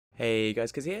Hey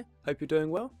guys, Kizzy here. Hope you're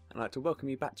doing well. I'd like to welcome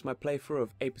you back to my playthrough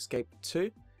of Ape Escape 2.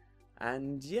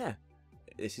 And yeah,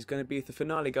 this is going to be the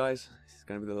finale, guys. This is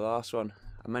going to be the last one.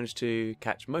 I managed to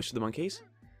catch most of the monkeys.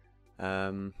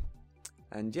 And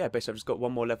yeah, basically I've just got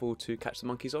one more level to catch the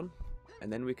monkeys on.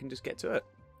 And then we can just get to it.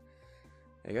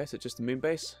 There you go, so it's just the moon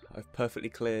base. I've perfectly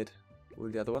cleared all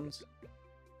the other ones.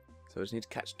 So I just need to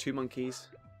catch 2 monkeys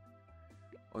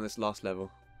on this last level.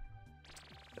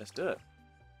 Let's do it.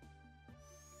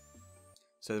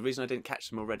 So the reason I didn't catch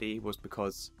them already was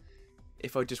because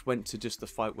if I just went to just the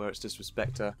fight where it's just with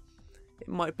Spectre, it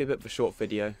might be a bit of a short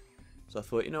video. So I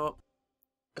thought, you know what,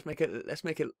 let's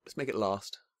make it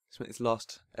last. Let's make this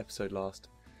last episode last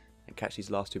and catch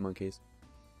these last 2 monkeys.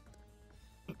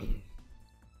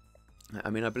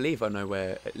 I mean, I believe I know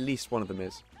where at least one of them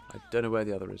is. I don't know where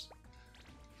the other is.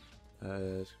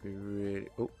 It's gonna be really.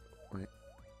 Oh, wait.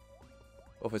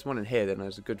 Well, if there's one in here, then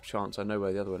there's a good chance I know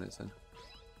where the other one is. Then.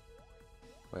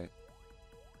 Wait.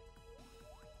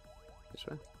 This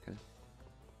way? Okay.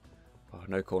 Oh,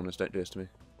 no corners. Don't do this to me.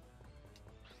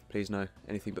 Please, no.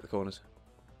 Anything but the corners.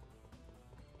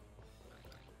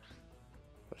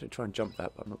 I should try and jump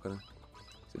that, but I'm not gonna.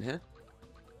 Is it in here?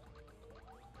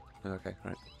 Oh, okay,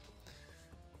 right.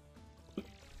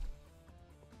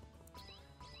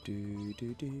 Do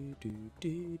do do do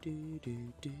do do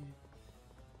do do.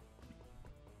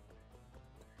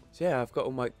 So yeah, I've got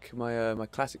all my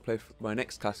classic my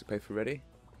next classic playthrough ready.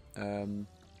 Hopefully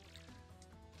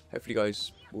you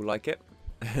guys will like it.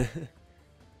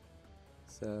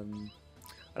 So, and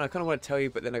I kind of want to tell you,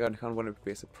 but then I kind of want it to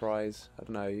be a surprise. I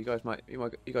don't know. You guys might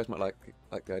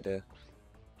like the idea.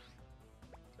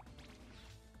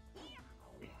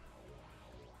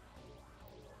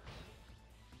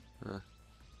 Hope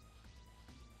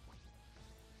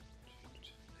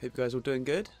you guys are all doing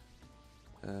good.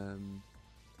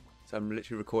 So I'm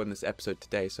literally recording this episode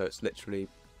today, so it's literally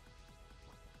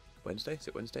Wednesday. Is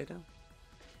it Wednesday now?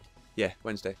 Yeah,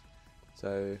 Wednesday.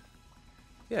 So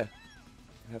yeah,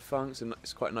 have fun.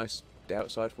 It's quite a nice day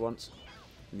outside for once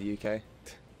in the UK.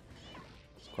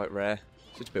 It's quite rare.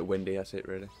 It's just a bit windy. That's it,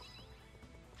 really.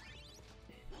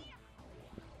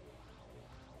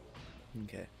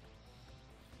 Okay.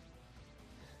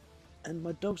 And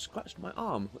my dog scratched my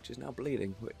arm, which is now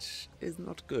bleeding, which is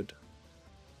not good.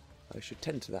 I should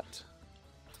tend to that.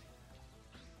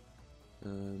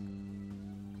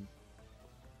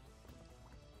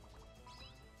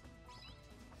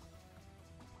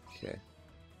 Okay.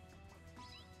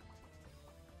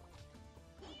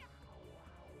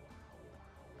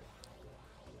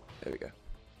 There we go.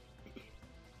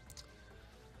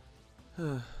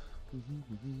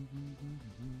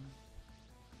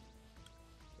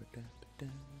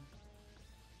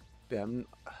 Yeah,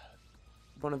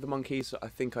 one of the monkeys I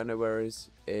think I know where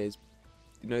is you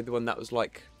know, the one that was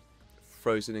like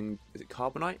frozen in, is it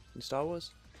carbonite in Star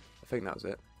Wars? I think that was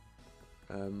it.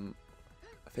 I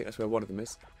think that's where one of them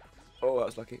is. Oh, that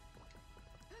was lucky.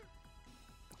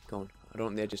 Come on, I don't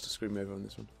want the edges to screw me over on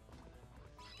this one.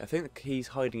 I think he's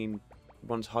hiding in,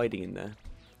 one's hiding in there.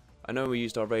 I know we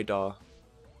used our radar.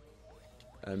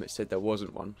 It said there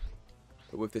wasn't one,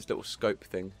 but with this little scope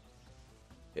thing,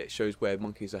 it shows where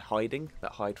monkeys are hiding,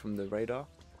 that hide from the radar.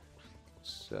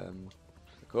 It's,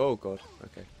 oh god,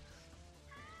 okay.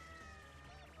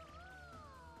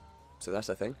 So that's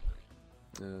the thing.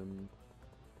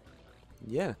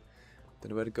 Yeah,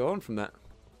 don't know where to go on from that.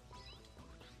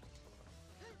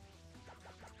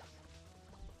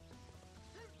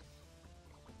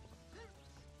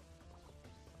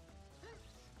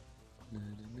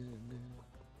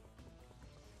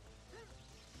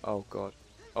 Oh god.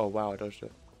 Oh wow, I dodged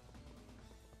it.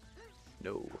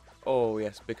 No. Oh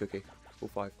yes, big cookie. All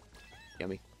 5.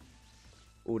 Yummy.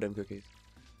 All them cookies.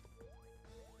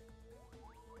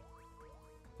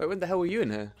 Wait, when the hell were you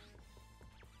in here?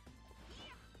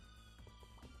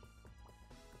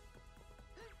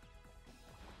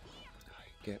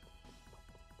 Get.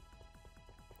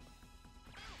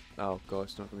 Oh god,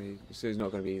 it's not gonna be. It's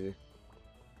not gonna be easy.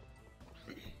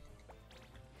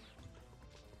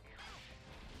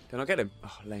 Can I get him?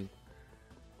 Oh, lame.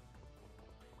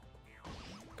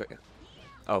 Got ya.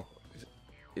 Oh,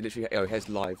 he literally. Oh, he has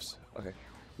lives. Okay.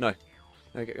 No.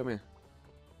 No, come here.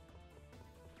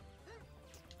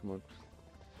 Come on.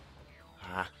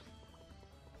 Ah.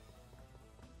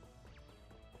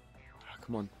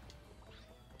 Come on.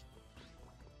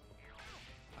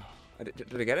 Oh,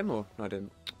 did I get him or no? I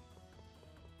didn't.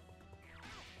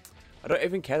 I don't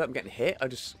even care that I'm getting hit.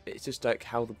 It's just like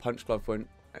how the punch glove won't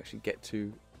actually get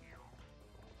to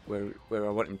where I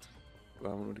want him.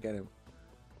 Where I want to get him.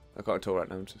 I can't talk right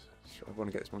now. I want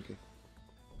to get this monkey.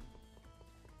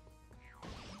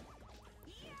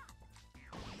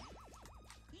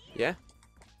 Yeah?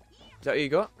 Is that what you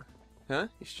got? Huh?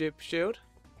 Your stupid shield?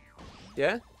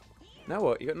 Yeah? Now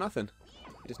what? You got nothing.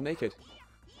 You're just naked.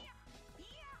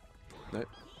 Nope.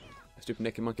 A stupid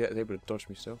naked monkey that is able to dodge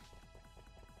me still.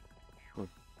 Come on.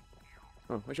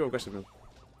 Oh, where's your aggressive one?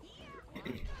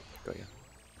 Got ya.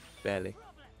 Barely.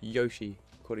 Yoshi.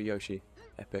 Called a Yoshi.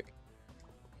 Epic.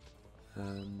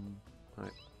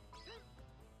 Right.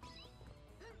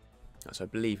 So I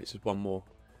believe it's just one more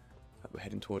that we're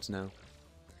heading towards now.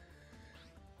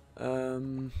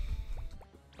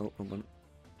 Oh, wrong one.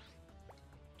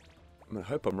 I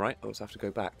hope I'm right, I'll also have to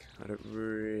go back. I don't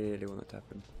really want that to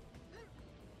happen.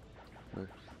 No.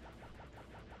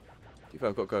 I've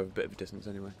got to go a bit of a distance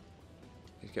anyway.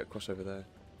 Need to get across over there.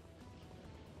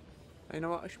 Hey, you know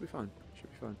what? I should be fine.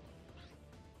 Should be fine.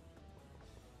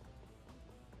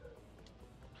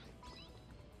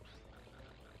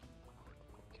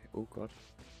 Okay. Oh god.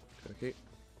 Okay.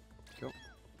 Cool.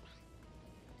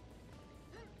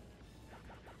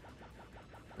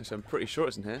 So I'm pretty sure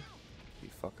it's in here. You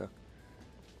fucker.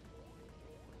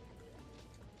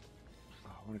 Oh,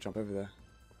 I want to jump over there.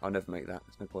 I'll never make that.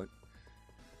 There's no point.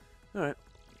 Alright.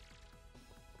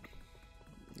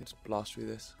 Just blast through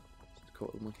this. Just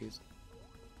caught the monkeys.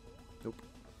 Nope.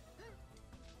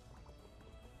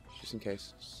 Just in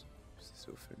case. Just this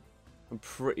little thing. I'm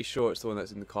pretty sure it's the one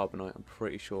that's in the carbonite. I'm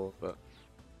pretty sure, but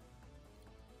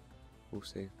we'll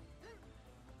see.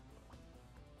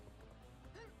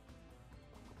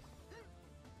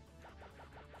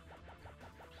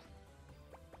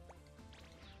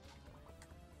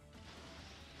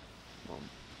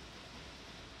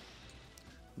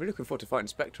 I'm really looking forward to fighting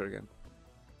Spectre again.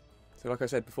 So like I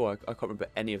said before, I can't remember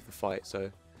any of the fight, so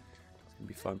it's going to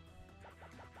be fun.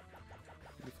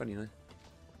 It'll be fun, you know.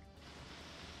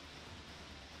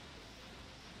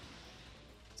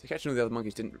 So catching all the other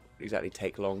monkeys didn't exactly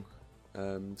take long.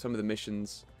 Some of the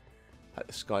missions at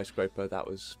the skyscraper, that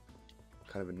was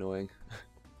kind of annoying.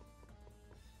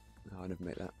 No, I never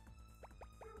made that.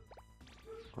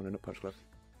 Oh no, not punch glove.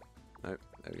 No,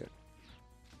 there we go.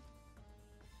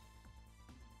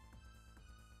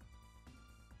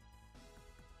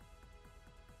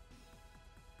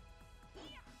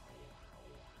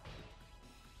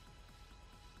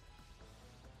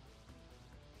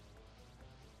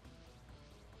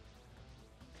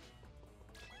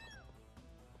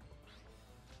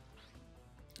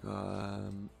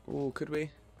 Oh, could we?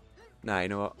 Nah, you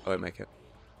know what? I won't make it.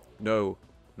 No,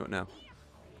 not now.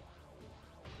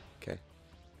 Okay.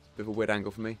 Bit of a weird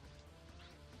angle for me.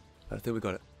 But I think we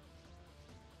got it.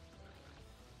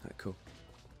 Alright, cool.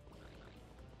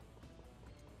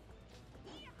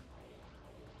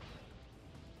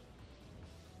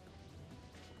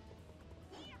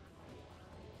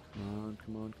 Come on,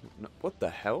 come on, come on. No, what the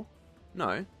hell?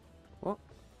 No. What?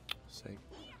 Sake.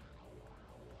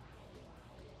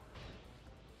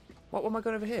 What am I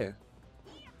going over here?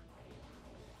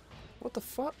 What the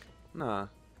fuck? Nah.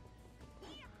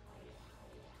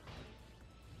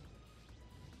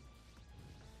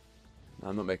 No,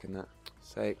 I'm not making that.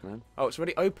 Sake, man. Oh, it's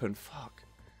already open. Fuck.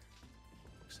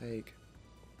 Sake.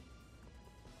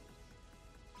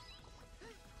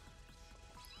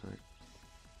 Right.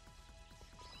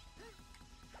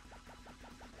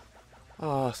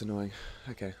 Oh, that's annoying.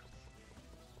 Okay.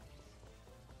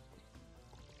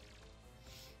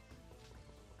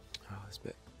 Oh, this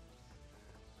bit.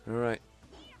 Alright.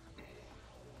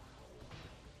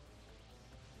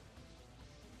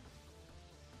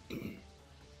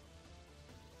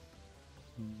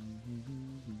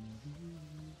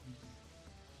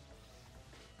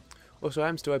 Also, I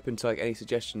am still open to like any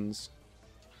suggestions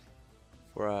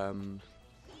for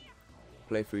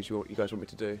playthroughs you guys want me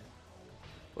to do,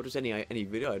 or just any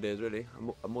video ideas. Really,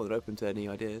 I'm more than open to any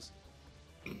ideas.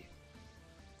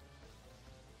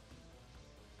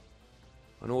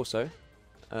 And also,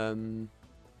 what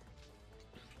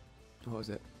was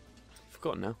it?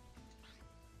 Forgotten now.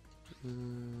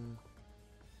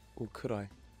 Or could I?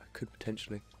 I could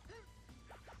potentially.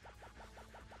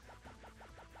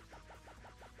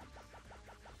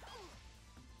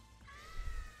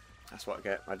 That's what I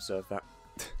get. I deserve that.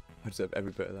 I deserve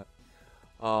every bit of that.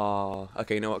 Ah,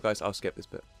 okay. You know what, guys? I'll skip this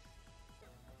bit.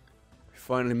 We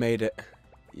finally made it.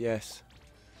 Yes.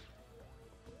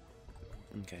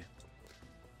 Okay.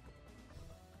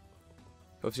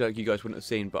 Obviously, like you guys wouldn't have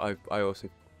seen, but I also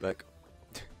like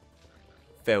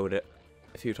failed it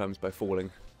a few times by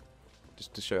falling,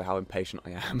 just to show how impatient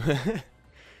I am.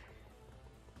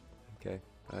 Okay,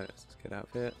 alright, let's just get out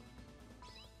of here.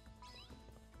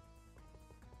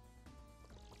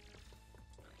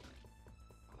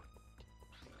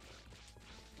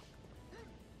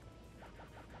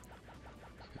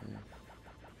 Okay.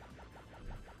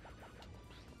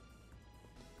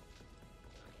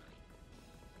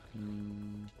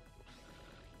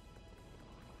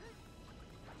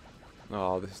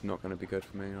 Oh, this is not going to be good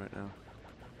for me right now.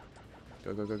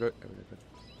 Go, go, go, go. There we go, good.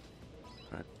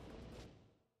 Right.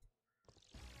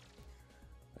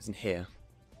 That's in here.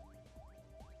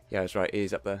 Yeah, that's right.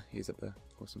 He's up there. He's up there.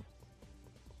 Awesome.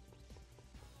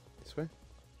 This way.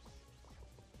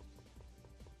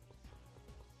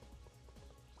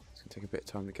 It's going to take a bit of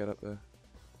time to get up there.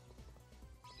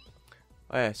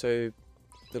 Oh yeah, so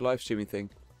the live streaming thing.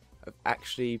 I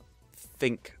actually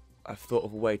think I've thought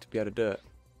of a way to be able to do it.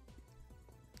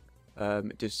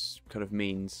 It just kind of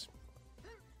means,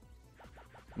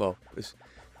 well, the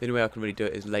only way I can really do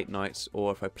it is late nights,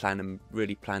 or if I plan them,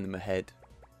 really plan them ahead.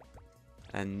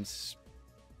 And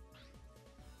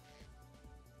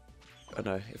I don't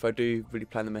know, if I do really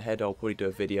plan them ahead, I'll probably do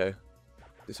a video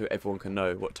just so everyone can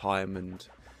know what time and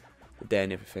the day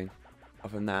and everything.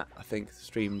 Other than that, I think the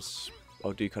streams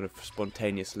I'll do kind of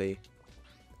spontaneously.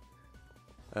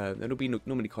 It'll be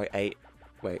normally quite late,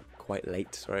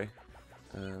 sorry.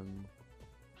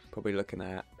 Probably looking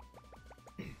at,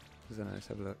 I don't know, let's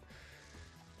have a look.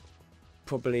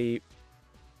 Probably,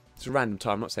 it's a random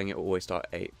time, I'm not saying it will always start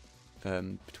at 8.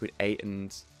 Between 8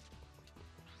 and,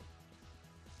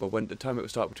 well, when the time it will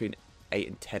start between 8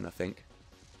 and 10, I think.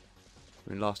 I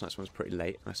mean, last night's one was pretty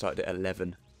late, and I started at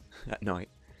 11 at night.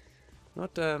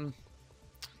 Not good.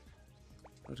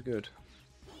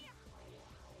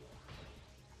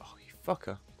 Oh, you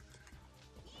fucker.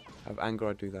 Out of anger,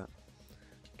 I'd do that.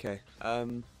 Okay,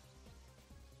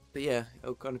 but yeah,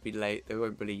 it'll kind of be late. There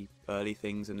won't be early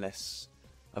things unless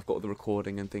I've got all the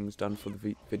recording and things done for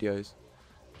the videos.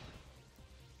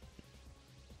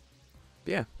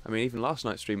 But yeah, I mean, even last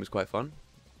night's stream was quite fun.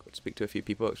 Got to speak to a few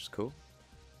people, which was cool.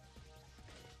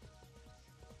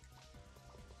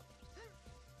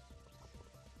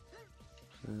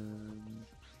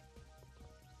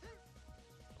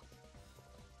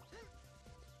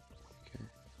 Okay.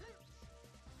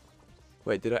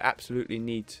 Wait, did I absolutely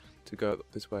need to go up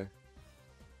this way?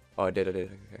 Oh, I did. Okay.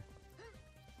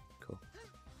 Cool.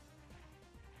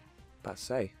 About to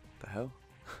say, what the hell?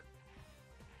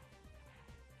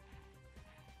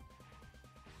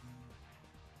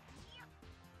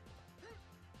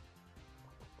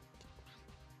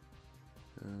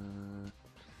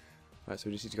 Right, so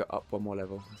we just need to go up one more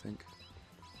level, I think.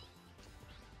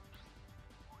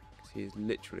 He is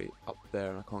literally up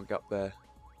there, and I can't get up there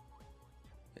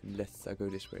unless I go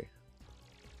this way.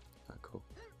 Ah, cool.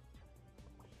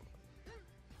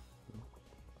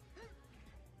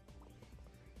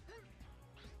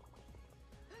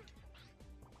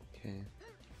 Okay.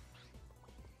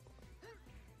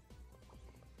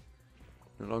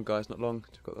 Not long, guys, not long.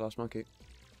 Just got the last monkey.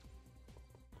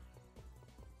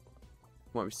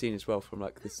 What we've seen as well from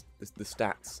like the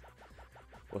stats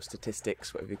or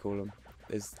statistics, whatever you call them.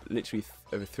 There's literally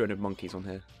over 300 monkeys on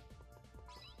here.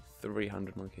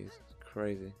 300 monkeys. It's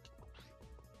crazy.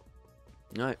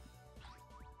 Right.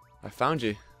 I found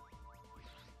you.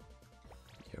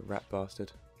 You rat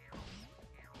bastard.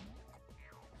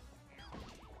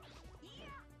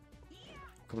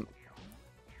 Come on.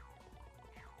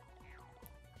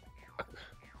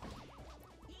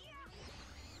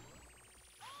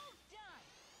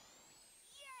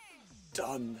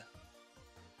 Done.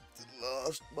 The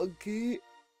last monkey.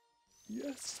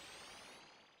 Yes.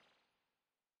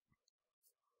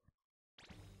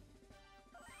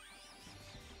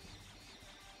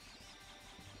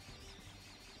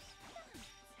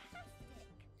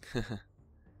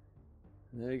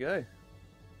 There you go.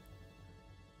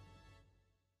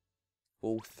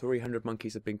 All 300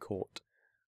 monkeys have been caught.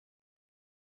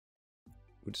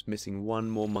 We're just missing one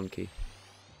more monkey.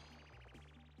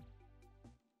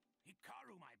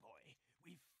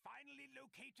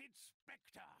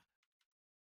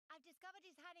 I've discovered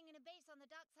he's hiding in a base on the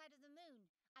dark side of the moon.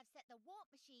 I've set the warp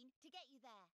machine to get you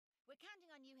there. We're counting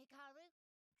on you, Hikaru.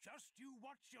 Just you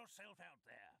watch yourself out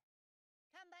there.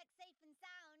 Come back safe and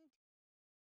sound.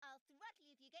 I'll throttle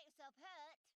you if you get yourself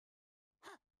hurt.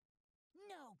 Huh.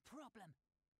 No problem.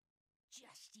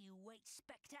 Just you wait,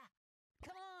 Spectre.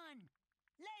 Come on.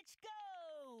 Let's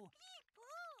go.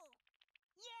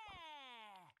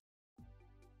 Yeah.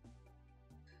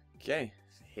 Okay,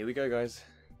 here we go, guys.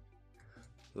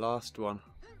 Last one.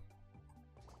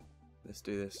 Let's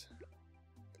do this.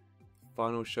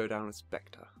 Final showdown with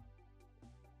Spectre.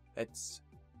 Let's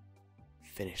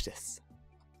finish this.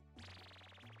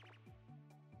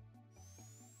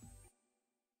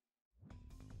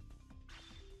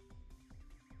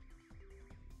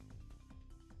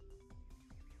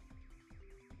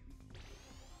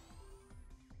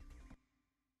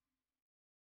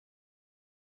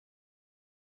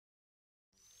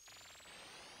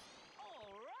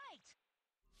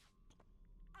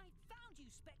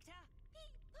 Spectre,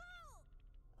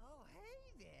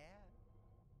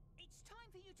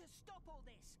 you to stop all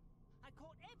this. I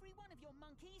caught every one of your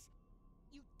monkeys.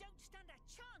 You don't stand a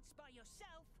chance by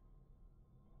yourself.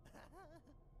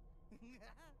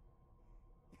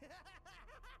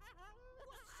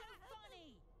 What's so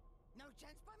funny? No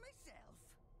chance by myself.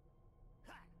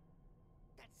 Ha!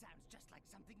 That sounds just like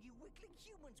something you wiggling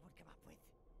humans would come up with.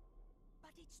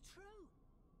 But it's true.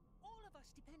 All of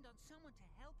us depend on someone to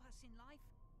help us in life.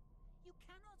 You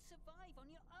cannot survive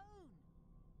on your own.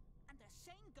 And the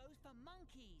same goes for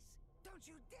monkeys. Don't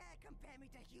you dare compare me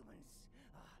to humans.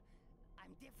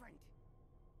 I'm different.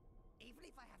 Even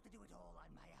if I have to do it all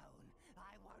on my own,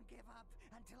 I won't give up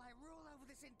until I rule over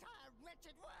this entire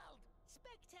wretched world.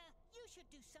 Spectre, you should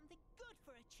do something good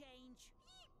for a change.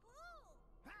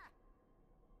 Ha!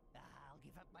 I'll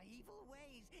give up my evil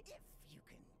ways if you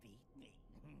can beat me.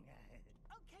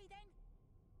 Okay then.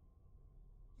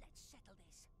 Let's settle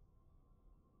this.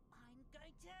 I'm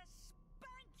going to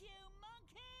spank you,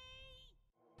 monkey!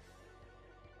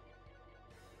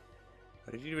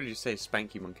 Did you really just say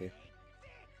spanky monkey?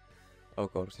 Oh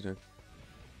god, what's he doing?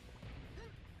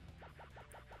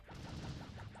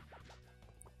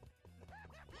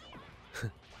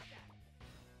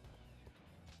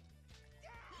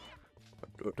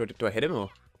 do I hit him or?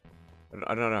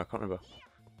 I don't know, I can't remember.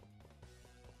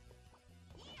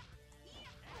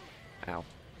 Ow.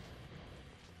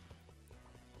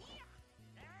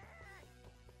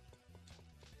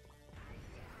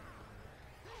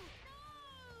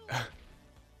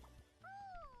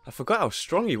 I forgot how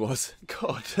strong he was.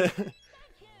 God.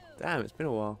 Damn, it's been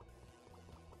a while.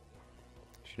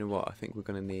 You know what? I think we're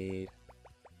going to need...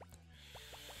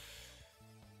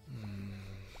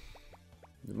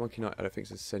 The Monkey Knight I don't think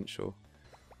is essential.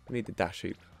 We need the dash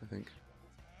hoop, I think.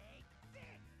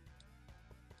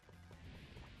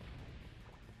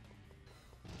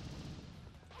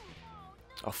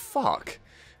 Oh, fuck!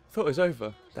 I thought it was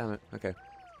over. Damn it. Okay.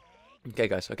 Okay,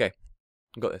 guys. Okay.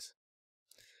 I've got this.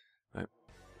 Right.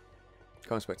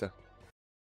 Come on, Spectre.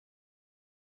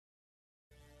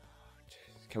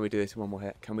 Can we do this in one more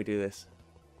hit? Can we do this?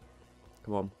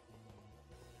 Come on.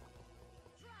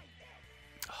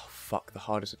 Oh, fuck. The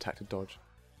hardest attack to dodge.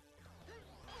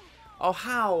 Oh,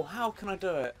 how? How can I do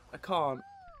it? I can't.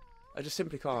 I just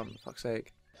simply can't. For fuck's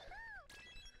sake.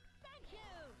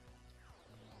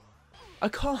 I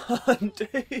can't,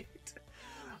 dude.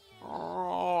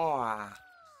 Oh.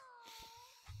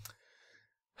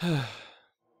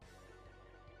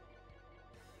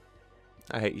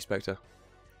 I hate you, Spectre.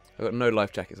 I've got no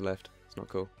life jackets left. It's not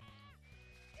cool.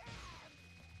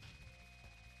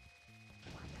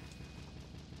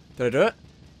 Did I do it?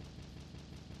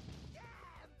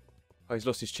 Oh, he's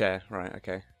lost his chair. Right,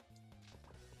 okay.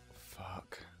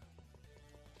 Fuck.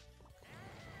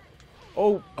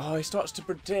 Oh, he starts to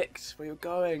predict where you're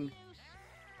going.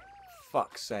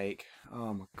 Fuck's sake.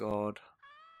 Oh my god.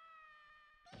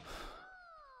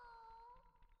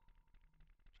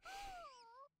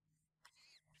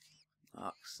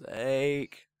 Fuck's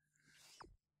sake.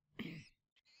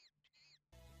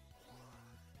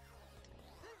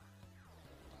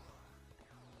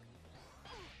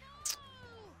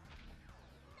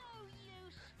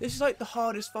 This is like the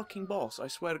hardest fucking boss, I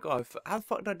swear to God. How the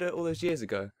fuck did I do it all those years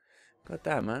ago? God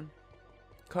damn, man.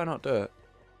 Cannot do it.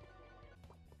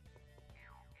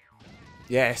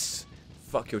 Yes!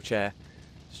 Fuck your chair.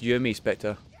 It's you and me,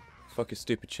 Spectre. Fuck your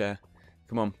stupid chair.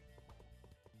 Come on.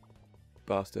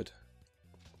 Bastard.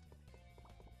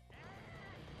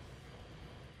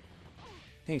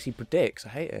 Thinks he predicts. I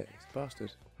hate it. He's a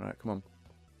bastard. Right, come on.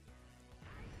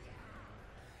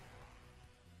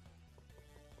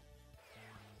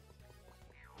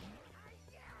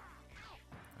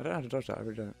 I don't know how to dodge that. I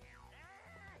really don't.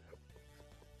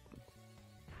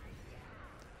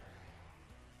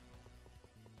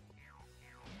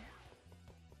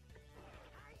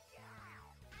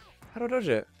 How do I dodge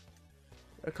it?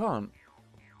 I can't.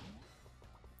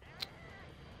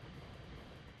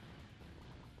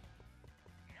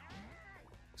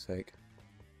 For sake.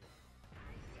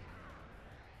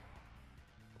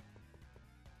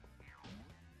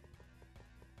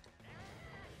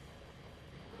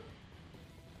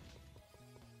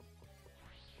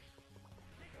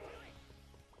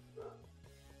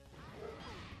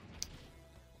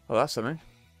 Oh, that's something.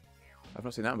 I've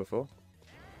not seen that before.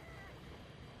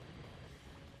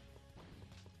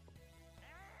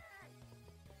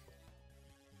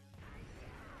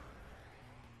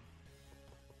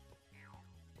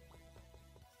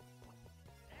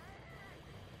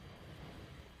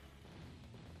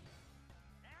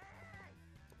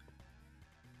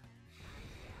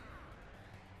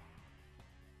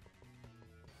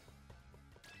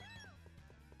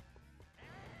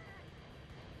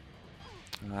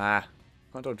 Ah,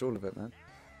 can't dodge all of it, man.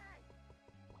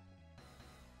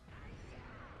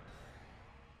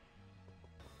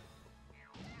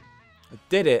 I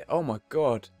did it! Oh my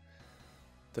god.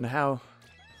 Don't know how.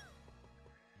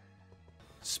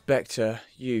 Spectre,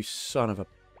 you son of a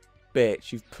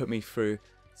bitch. You've put me through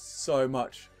so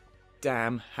much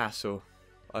damn hassle.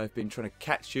 I've been trying to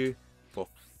catch you for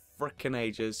frickin'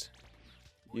 ages.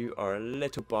 You are a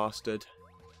little bastard.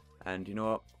 And you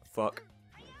know what? Fuck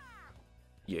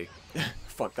you.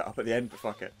 Fuck that up at the end, but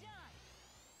fuck it.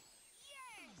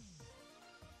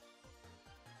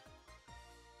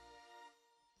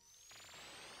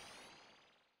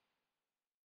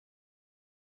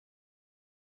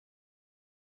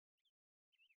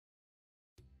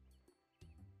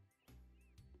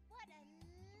 What a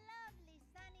lovely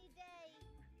sunny day.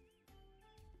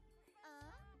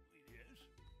 Yes?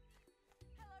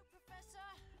 Hello, Professor.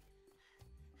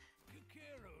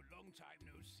 Kikero, long time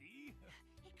no see.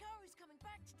 Hikaru's coming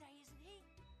back today, isn't he?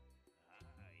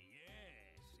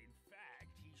 Yes. In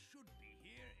fact, he should be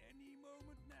here any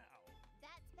moment now.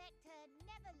 That Spectre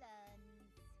never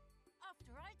learns.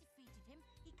 After I defeated him,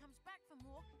 he comes back for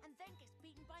more and then gets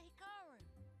beaten by Hikaru.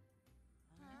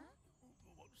 Huh?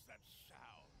 What's that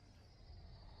sound?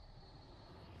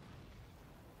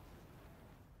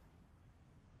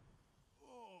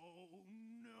 Oh,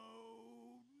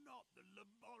 no. Not the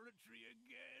laboratory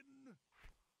again.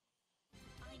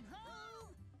 I'm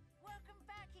home! Welcome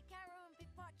back, Hikaru and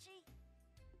Pipachi.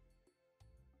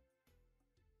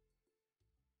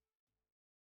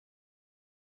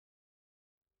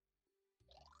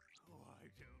 Oh, I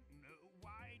don't know.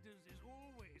 Why does this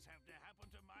always have to happen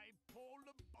to my poor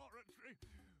laboratory?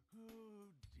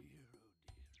 Oh, dear, oh, dear.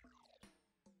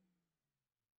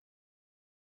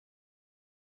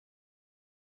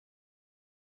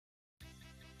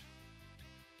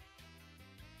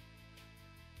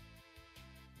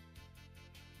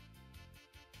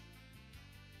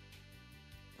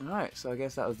 Alright, so I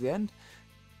guess that was the end.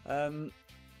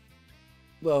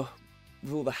 Well,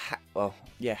 with all the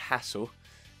hassle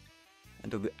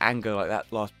and all the anger like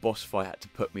that last boss fight had to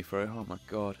put me through. Oh my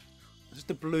god. Just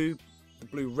the blue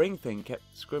ring thing kept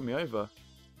screwing me over.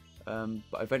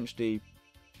 But I eventually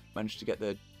managed to get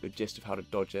the gist of how to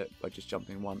dodge it by just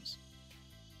jumping once.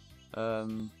 But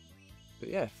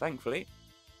yeah, thankfully,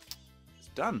 it's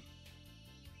done.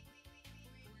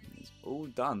 It's all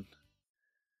done.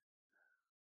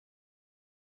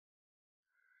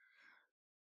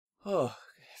 Oh,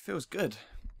 it feels good.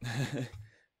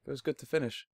 Feels good to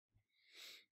finish.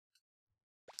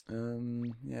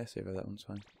 Yeah, see if that one's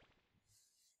fine.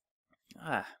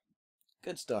 Ah,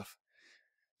 good stuff.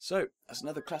 So, that's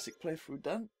another classic playthrough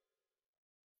done.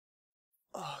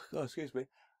 Oh, God, excuse me.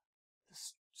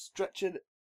 Stretching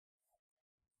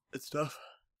and stuff.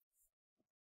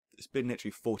 It's been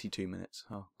literally 42 minutes.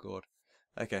 Oh, God.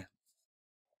 Okay.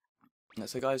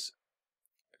 So, guys,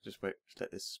 just wait. Just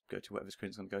let this go to whatever screen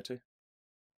it's going to go to.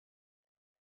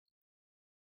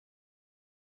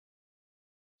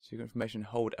 Secret information,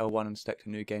 hold L1 and select a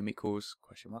new game equals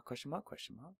question mark, question mark,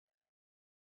 question mark.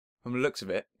 From the looks of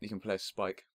it, you can play as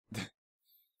Spike.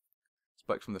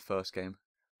 Spike from the first game.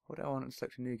 Hold L1 and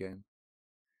select a new game.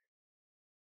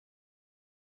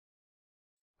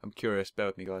 I'm curious, bear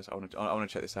with me guys, I want to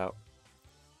check this out.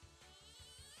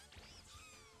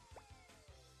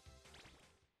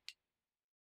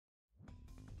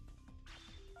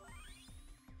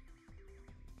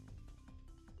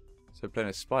 So playing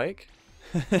as Spike.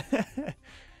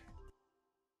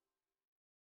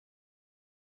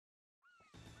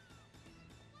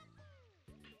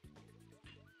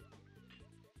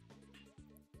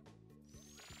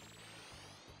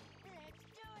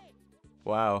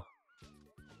 Wow.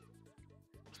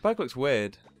 Spike looks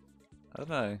weird. I don't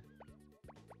know.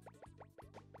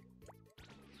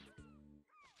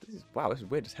 Wow, this is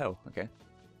weird as hell. Okay.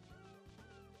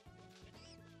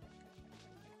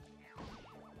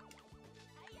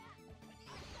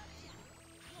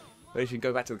 Maybe you should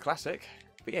go back to the classic.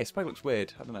 But yeah, Spike looks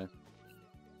weird. I don't know.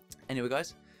 Anyway,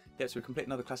 guys. Yeah, so we complete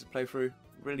another classic playthrough.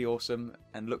 Really awesome.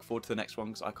 And look forward to the next one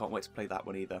because I can't wait to play that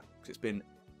one either. Because it's been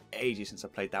ages since I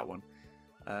played that one.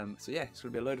 So yeah, it's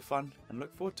going to be a load of fun. And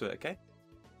look forward to it, okay?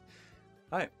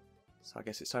 Alright. So I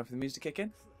guess it's time for the music to kick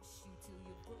in.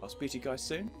 I'll speak to you guys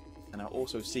soon. And I'll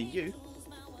also see you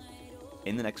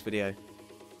in the next video.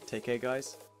 Take care,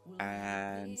 guys.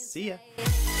 And see ya.